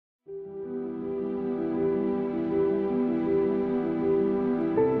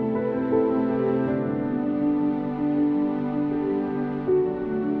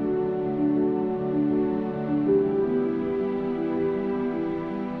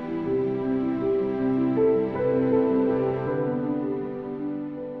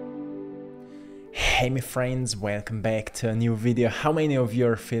Hey my friends, welcome back to a new video. How many of you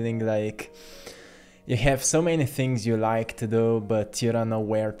are feeling like you have so many things you like to do, but you don't know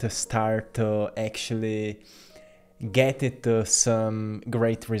where to start to actually get it to some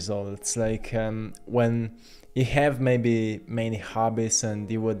great results? Like when you have maybe many hobbies and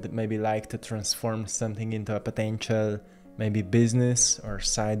you would maybe like to transform something into a potential maybe business or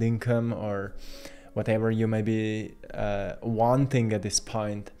side income or whatever you may be wanting at this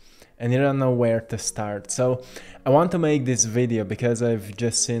point, and you don't know where to start. So I want to make this video because I've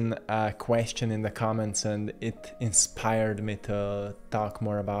just seen a question in the comments and it inspired me to talk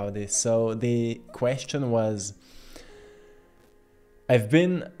more about this. So the question was, I've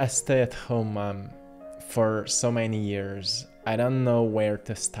been a stay-at-home mom for so many years. I don't know where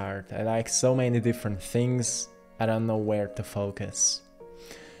to start. I like so many different things. I don't know where to focus.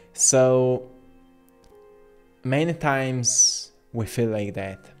 So many times we feel like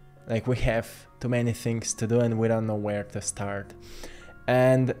that. Like we have too many things to do and we don't know where to start.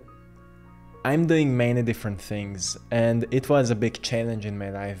 And I'm doing many different things, and it was a big challenge in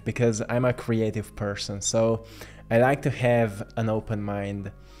my life because I'm a creative person. So I like to have an open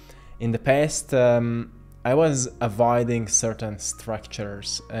mind. In the past, I was avoiding certain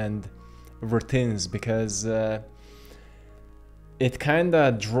structures and routines because it kind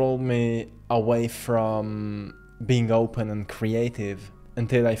of drove me away from being open and creative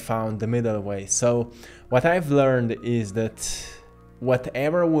until I found the middle way. So what I've learned is that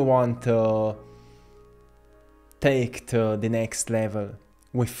whatever we want to take to the next level,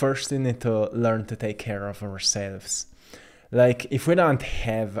 we first need to learn to take care of ourselves. Like if we don't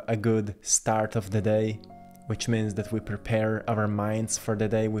have a good start of the day, which means that we prepare our minds for the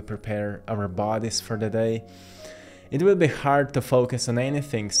day, we prepare our bodies for the day, it will be hard to focus on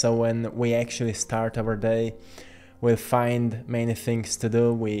anything. So when we actually start our day, we'll find many things to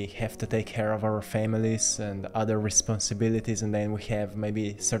do. We have to take care of our families and other responsibilities, and then we have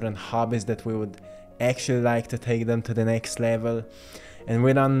maybe certain hobbies that we would actually like to take them to the next level, and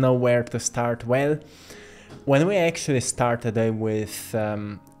we don't know where to start. Well, when we actually start a day with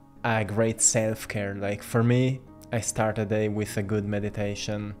a great self-care, like for me, I start a day with a good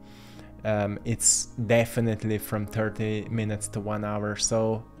meditation. It's definitely from 30 minutes to 1 hour,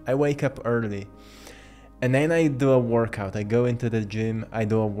 so I wake up early. And then I do a workout. I go into the gym, I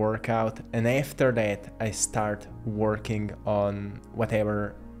do a workout, and after that I start working on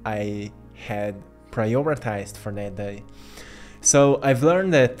whatever I had prioritized for that day. So I've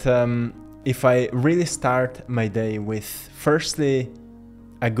learned that if I really start my day with firstly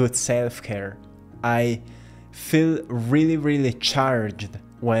a good self-care, I feel really charged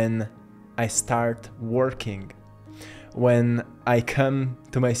when I start working. When I come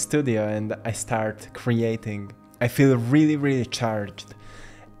to my studio and I start creating, I feel really charged,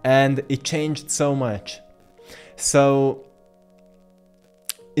 and it changed so much. So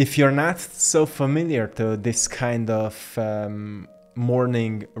if you're not so familiar to this kind of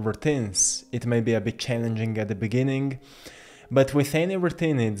morning routines, it may be a bit challenging at the beginning, but with any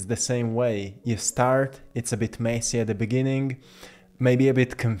routine it's the same way. You start, it's a bit messy at the beginning, maybe a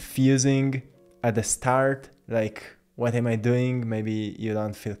bit confusing at the start, like what am I doing? Maybe you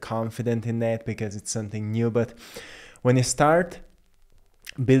don't feel confident in that because it's something new, but when you start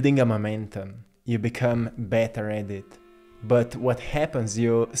building a momentum, you become better at it. But what happens,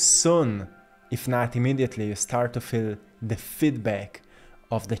 you soon, if not immediately, you start to feel the feedback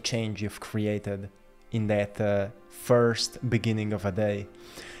of the change you've created in that first beginning of a day.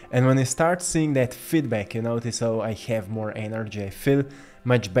 And when you start seeing that feedback, you notice, oh, I have more energy, I feel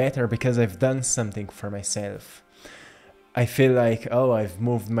much better because I've done something for myself. I feel like, oh, I've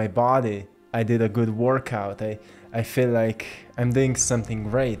moved my body, I did a good workout, I feel like I'm doing something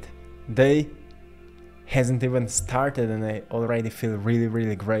great. Day hasn't even started and I already feel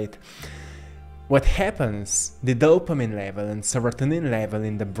really great. What happens, the dopamine level and serotonin level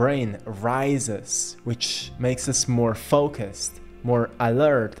in the brain rises, which makes us more focused, more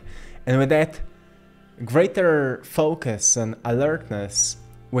alert, and with that greater focus and alertness,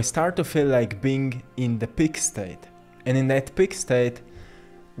 we start to feel like being in the peak state. And in that peak state,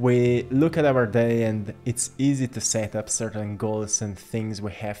 we look at our day and it's easy to set up certain goals and things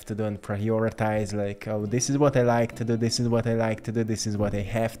we have to do and prioritize, like, oh, this is what I like to do, this is what I like to do, this is what I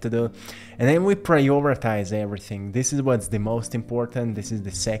have to do. And then we prioritize everything. This is what's the most important, this is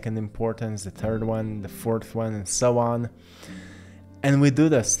the second importance, the third one, the fourth one, and so on. And we do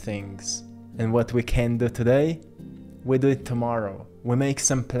those things. And what we can do today, we do it tomorrow. We make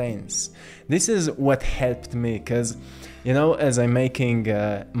some plans. This is what helped me, because, you know, as I'm making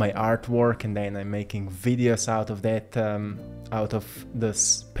my artwork and then I'm making videos out of that, out of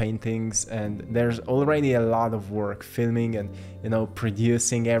these paintings, and there's already a lot of work filming and, you know,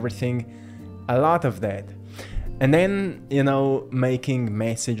 producing everything, a lot of that. And then, you know, making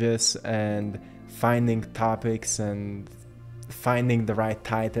messages and finding topics and finding the right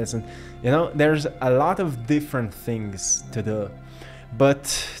titles, and, you know, there's a lot of different things to do. But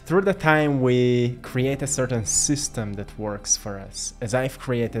through the time we create a certain system that works for us, as I've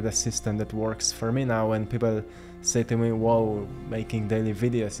created a system that works for me now. When people say to me, whoa, making daily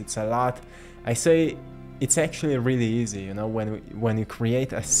videos, it's a lot, I say it's actually really easy. You know, when you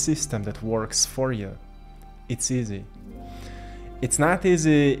create a system that works for you, it's easy. It's not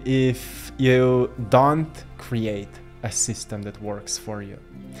easy if you don't create a system that works for you.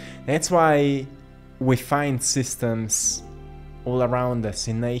 That's why we find systems all around us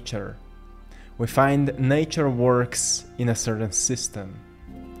in nature. We find nature works in a certain system.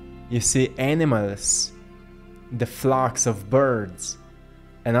 You see animals, the flocks of birds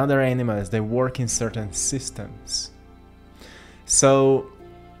and other animals, they work in certain systems. So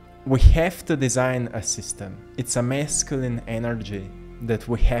we have to design a system. It's a masculine energy that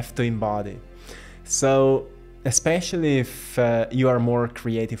we have to embody. So especially if you are a more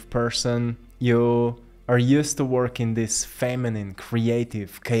creative person, you are used to work in this feminine,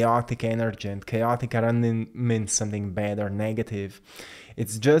 creative, chaotic energy. And chaotic doesn't mean something bad or negative.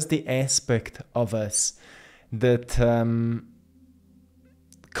 It's just the aspect of us that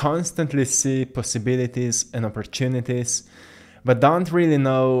constantly see possibilities and opportunities, but don't really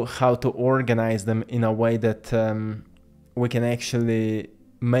know how to organize them in a way that we can actually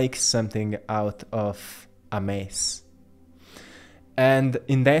make something out of a mess. And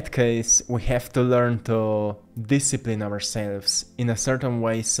in that case, we have to learn to discipline ourselves in a certain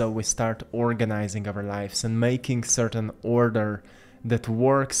way, so we start organizing our lives and making certain order that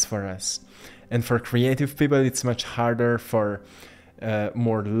works for us. And for creative people, it's much harder. For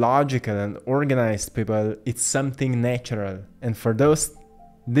more logical and organized people, it's something natural. And for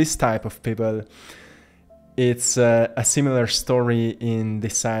this type of people, it's a similar story in the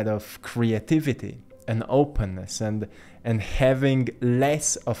side of creativity and openness and having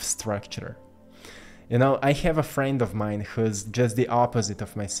less of structure. You know, I have a friend of mine who's just the opposite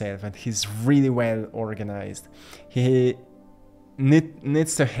of myself, and he's really well organized. He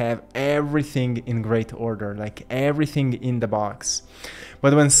needs to have everything in great order, like everything in the box.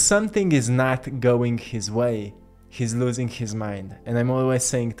 But when something is not going his way, he's losing his mind. And I'm always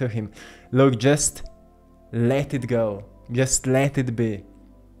saying to him, look, just let it go, just let it be,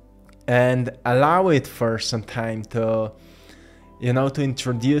 and allow it for some time to, you know, to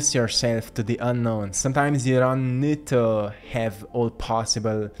introduce yourself to the unknown. Sometimes you don't need to have all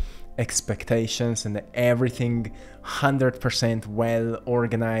possible expectations and everything 100% well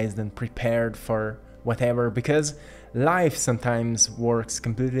organized and prepared for whatever, because life sometimes works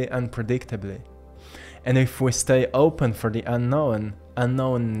completely unpredictably. And if we stay open for the unknown,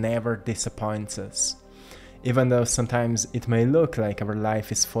 unknown never disappoints us. Even though sometimes it may look like our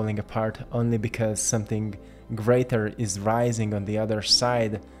life is falling apart only because something greater is rising on the other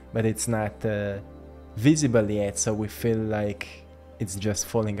side, but it's not visible yet, so we feel like it's just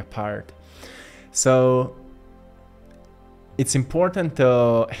falling apart. So it's important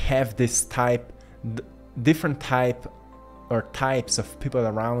to have this different types of people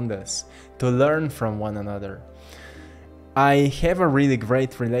around us, to learn from one another. I have a really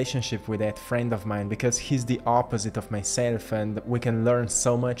great relationship with that friend of mine because he's the opposite of myself, and we can learn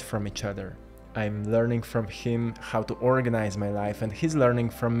so much from each other. I'm learning from him how to organize my life, and he's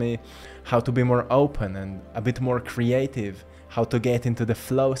learning from me how to be more open and a bit more creative, how to get into the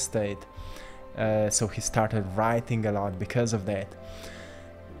flow state. So he started writing a lot because of that.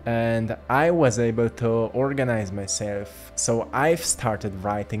 And I was able to organize myself, so I've started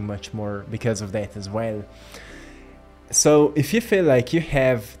writing much more because of that as well. So if you feel like you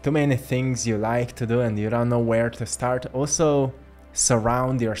have too many things you like to do and you don't know where to start, also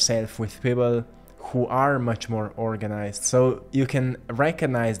surround yourself with people who are much more organized, so you can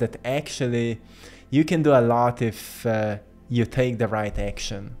recognize that actually you can do a lot if you take the right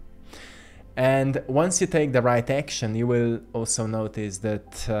action. And once you take the right action, you will also notice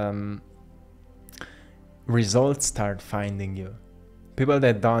that results start finding you. People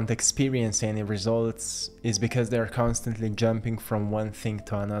that don't experience any results is because they're constantly jumping from one thing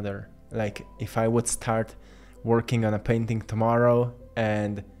to another. Like if I would start working on a painting tomorrow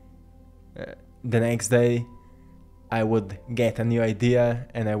and the next day I would get a new idea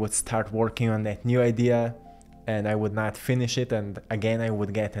and I would start working on that new idea, and I would not finish it, and again I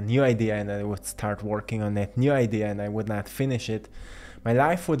would get a new idea and I would start working on that new idea and I would not finish it, my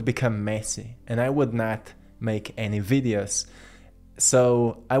life would become messy and I would not make any videos.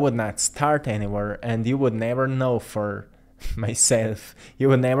 So I would not start anywhere, and you would never know for myself. You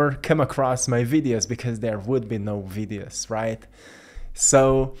would never come across my videos because there would be no videos, right?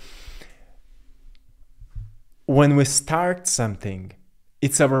 So when we start something,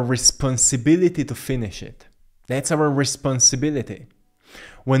 it's our responsibility to finish it. That's our responsibility.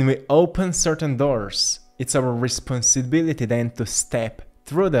 When we open certain doors, it's our responsibility then to step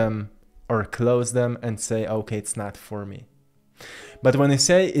through them or close them and say, okay, it's not for me. But when you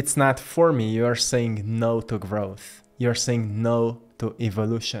say it's not for me, you are saying no to growth. You're saying no to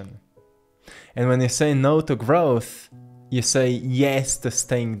evolution. And when you say no to growth, you say yes to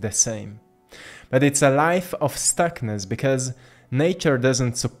staying the same. But it's a life of stuckness because nature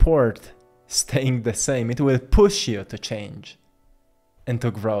doesn't support staying the same. It will push you to change and to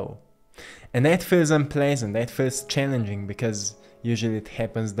grow. And that feels unpleasant, that feels challenging, because usually it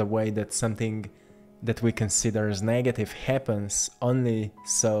happens the way that something that we consider as negative happens, only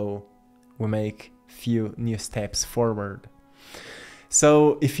so we make few new steps forward.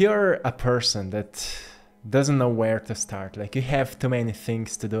 So if you're a person that doesn't know where to start, like you have too many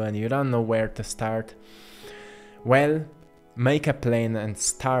things to do and you don't know where to start, well, make a plan and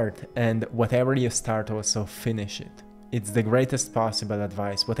start, and whatever you start, also finish it. It's the greatest possible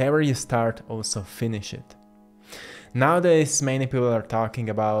advice. Whatever you start, also finish it. Nowadays, many people are talking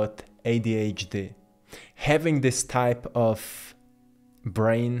about ADHD. Having this type of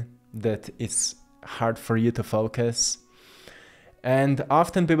brain that is hard for you to focus. And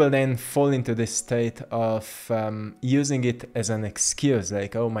often people then fall into this state of using it as an excuse,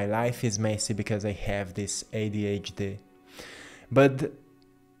 like, oh, my life is messy because I have this ADHD. But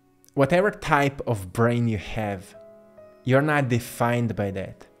whatever type of brain you have, you're not defined by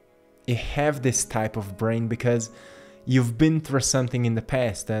that. You have this type of brain because you've been through something in the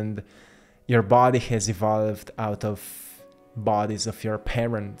past, and your body has evolved out of bodies of your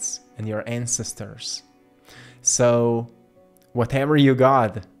parents and your ancestors. So whatever you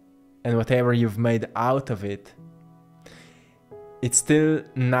got and whatever you've made out of it, it's still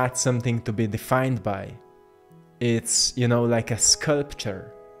not something to be defined by. It's, you know, like a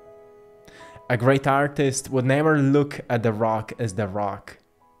sculpture. A great artist would never look at the rock as the rock.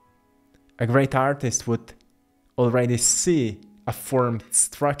 A great artist would already see a formed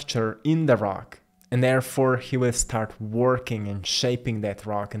structure in the rock, and therefore he will start working and shaping that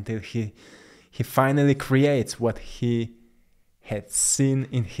rock until he finally creates what he had seen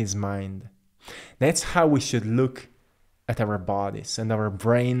in his mind. That's how we should look at our bodies and our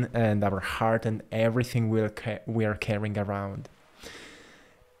brain and our heart and everything we are carrying around.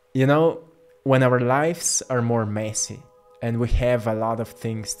 You know, when our lives are more messy and we have a lot of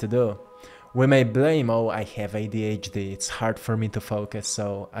things to do, we may blame, oh, I have ADHD, it's hard for me to focus,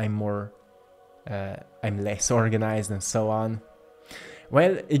 so I'm less organized and so on.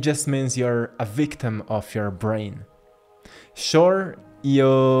 Well, it just means you're a victim of your brain. Sure,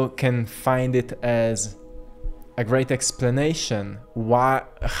 you can find it as a great explanation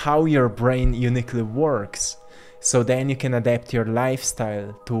how your brain uniquely works, so then you can adapt your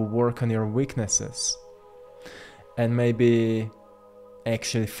lifestyle to work on your weaknesses and maybe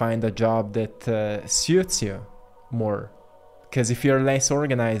actually find a job that suits you more. Because if you're less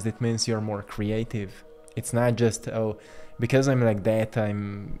organized, it means you're more creative. It's not just, oh, because I'm like that,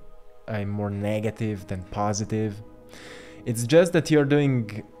 I'm more negative than positive. It's just that you're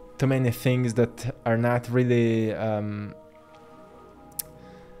doing too many things that are not really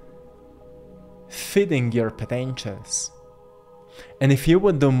feeding your potentials. And if you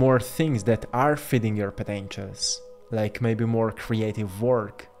would do more things that are feeding your potentials, like maybe more creative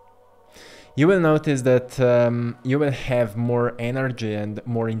work, you will notice that you will have more energy and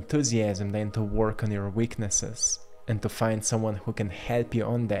more enthusiasm than to work on your weaknesses and to find someone who can help you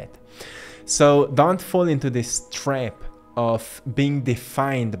on that. So don't fall into this trap of being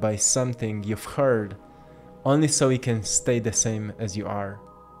defined by something you've heard only so you can stay the same as you are.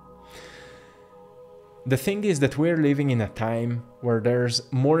 The thing is that we're living in a time where there's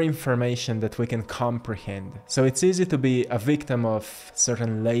more information that we can comprehend. So it's easy to be a victim of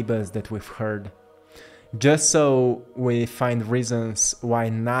certain labels that we've heard, just so we find reasons why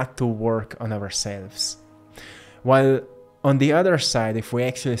not to work on ourselves. While on the other side, if we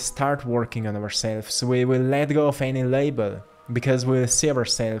actually start working on ourselves, we will let go of any label, because we'll see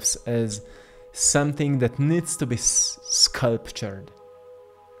ourselves as something that needs to be sculptured.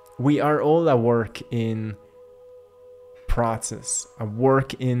 We are all a work in process, a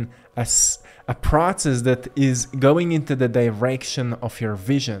work in a process that is going into the direction of your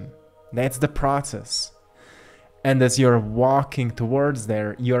vision. That's the process. And as you're walking towards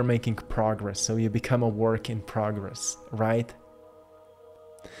there, you're making progress. So you become a work in progress, right?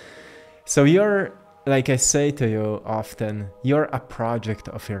 So you're, like I say to you often, you're a project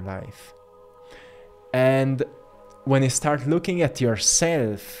of your life. And when you start looking at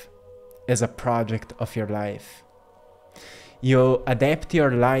yourself as a project of your life, you adapt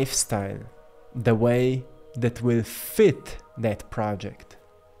your lifestyle the way that will fit that project.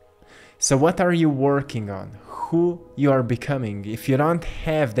 So what are you working on? Who you are becoming? If you don't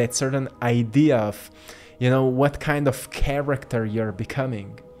have that certain idea of, what kind of character you're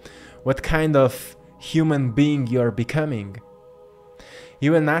becoming, what kind of human being you're becoming,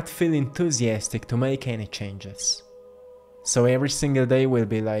 you will not feel enthusiastic to make any changes. So every single day will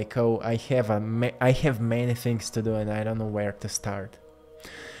be like, oh, I have many things to do and I don't know where to start.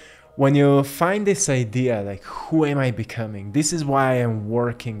 When you find this idea, like, who am I becoming? This is why I'm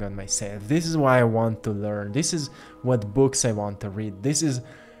working on myself. This is why I want to learn. This is what books I want to read. This is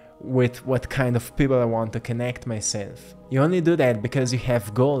with what kind of people I want to connect myself. You only do that because you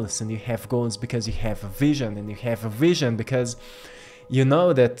have goals, and you have goals because you have a vision, and you have a vision because you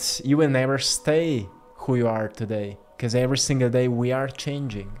know that you will never stay who you are today, because every single day we are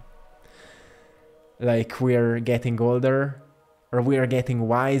changing. Like, we are getting older or we are getting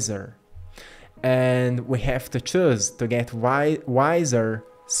wiser, and we have to choose to get wiser.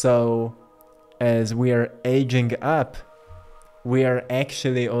 So as we are aging up, we are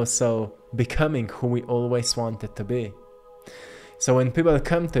actually also becoming who we always wanted to be. So when people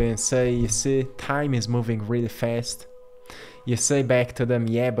come to you and say, you see, time is moving really fast, you say back to them,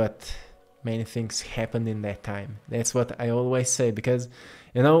 yeah, but many things happened in that time. That's what I always say, because,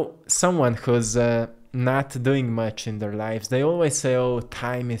 someone who's not doing much in their lives, they always say, oh,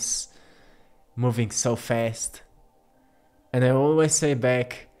 time is moving so fast. And I always say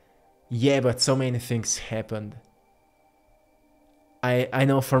back, yeah, but so many things happened. I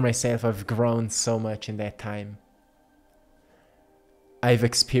know for myself, I've grown so much in that time. I've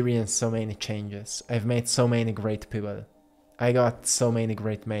experienced so many changes. I've met so many great people. I got so many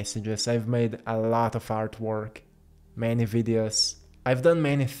great messages. I've made a lot of artwork, many videos. I've done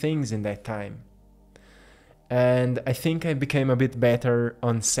many things in that time. And I think I became a bit better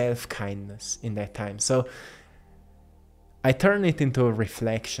on self-kindness in that time. So I turn it into a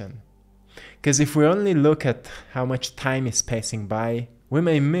reflection. Because if we only look at how much time is passing by, we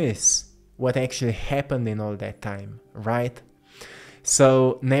may miss what actually happened in all that time, right?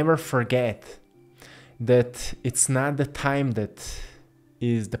 So never forget that it's not the time that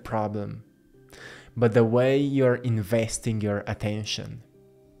is the problem, but the way you're investing your attention.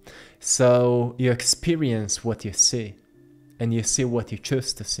 So you experience what you see, and you see what you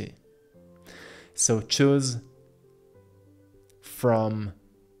choose to see. So choose from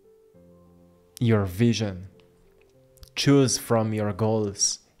your vision, choose from your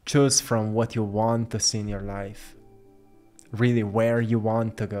goals, choose from what you want to see in your life, really where you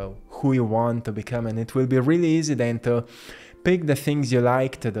want to go, who you want to become. And it will be really easy then to pick the things you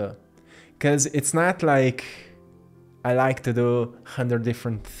like to do, because it's not like I like to do 100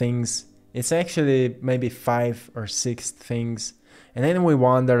 different things. It's actually maybe 5 or 6 things, and then we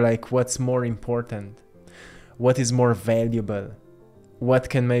wonder, like, what's more important, what is more valuable, what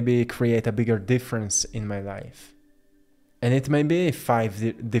can maybe create a bigger difference in my life. And it may be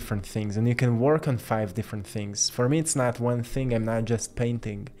 5 different things, and you can work on 5 different things. For me, it's not one thing. I'm not just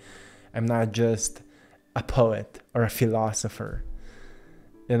painting. I'm not just a poet or a philosopher.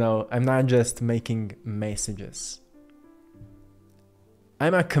 I'm not just making messages.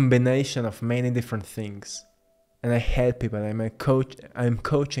 I'm a combination of many different things. And I help people. I'm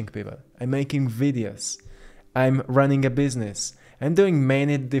coaching people. I'm making videos. I'm running a business. I'm doing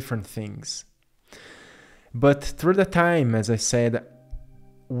many different things. But through the time, as I said,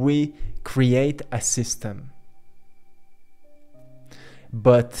 we create a system.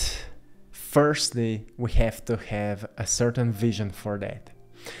 But firstly, we have to have a certain vision for that.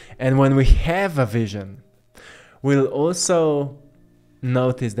 And when we have a vision, we'll also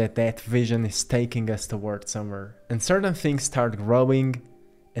notice that that vision is taking us towards somewhere. And certain things start growing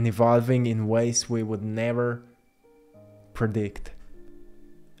and evolving in ways we would never predict.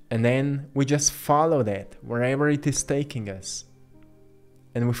 And then we just follow that wherever it is taking us,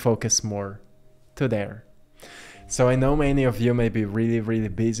 and we focus more to there. So I know many of you may be really, really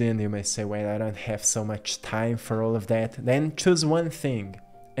busy, and you may say, well, I don't have so much time for all of that. Then choose one thing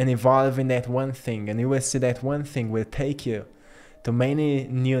and evolve in that one thing, and you will see that one thing will take you to many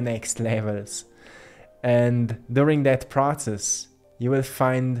new next levels. And during that process, you will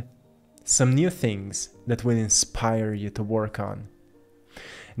find some new things that will inspire you to work on.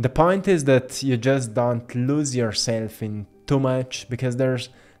 The point is that you just don't lose yourself in too much, because there's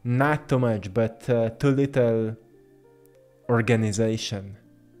not too much, but too little organization,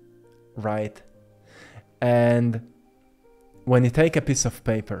 right? And when you take a piece of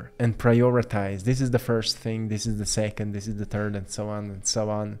paper and prioritize, this is the first thing, this is the second, this is the third, and so on and so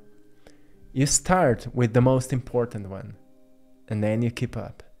on, you start with the most important one, and then you keep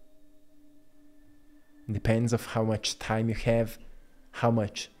up. It depends on how much time you have, how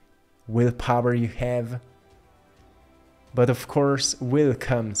much willpower you have. But of course, will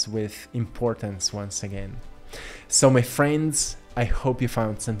comes with importance once again. So my friends, I hope you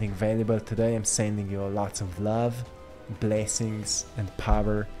found something valuable today. I'm sending you lots of love, blessings, and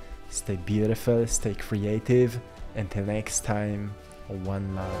power. Stay beautiful, stay creative. Until next time,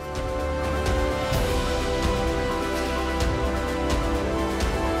 one love.